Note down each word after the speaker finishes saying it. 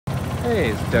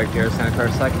Hey, it's Doug here at Santa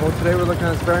Clara Cycle. Today we're looking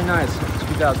at this very nice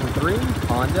 2003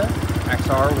 Honda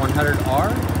XR100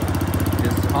 R.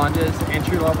 This Honda's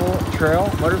entry-level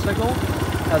trail motorcycle.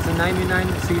 Has a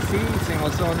 99cc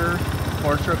single-cylinder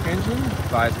 4-stroke engine,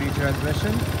 5-speed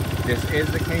transmission. This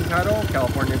is the clean title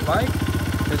California bike.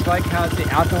 This bike has the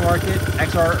aftermarket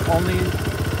XR only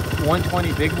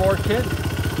 120 big bore kit.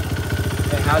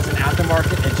 It has an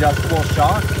aftermarket adjustable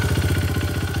shock,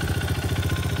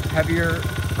 heavier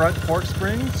front fork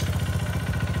springs.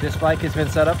 This bike has been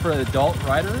set up for an adult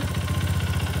rider.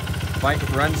 Bike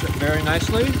runs very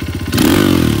nicely.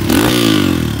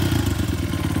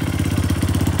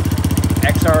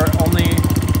 XR only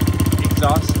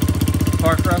exhaust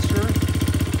park rester.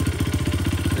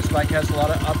 This bike has a lot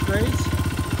of upgrades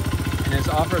and is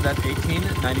offered at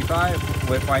 $18.95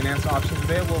 with finance options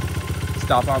available.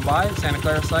 Stop on by Santa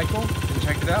Clara Cycle and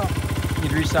check it out. You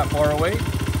can reach that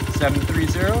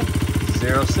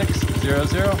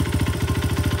 408-730-0600.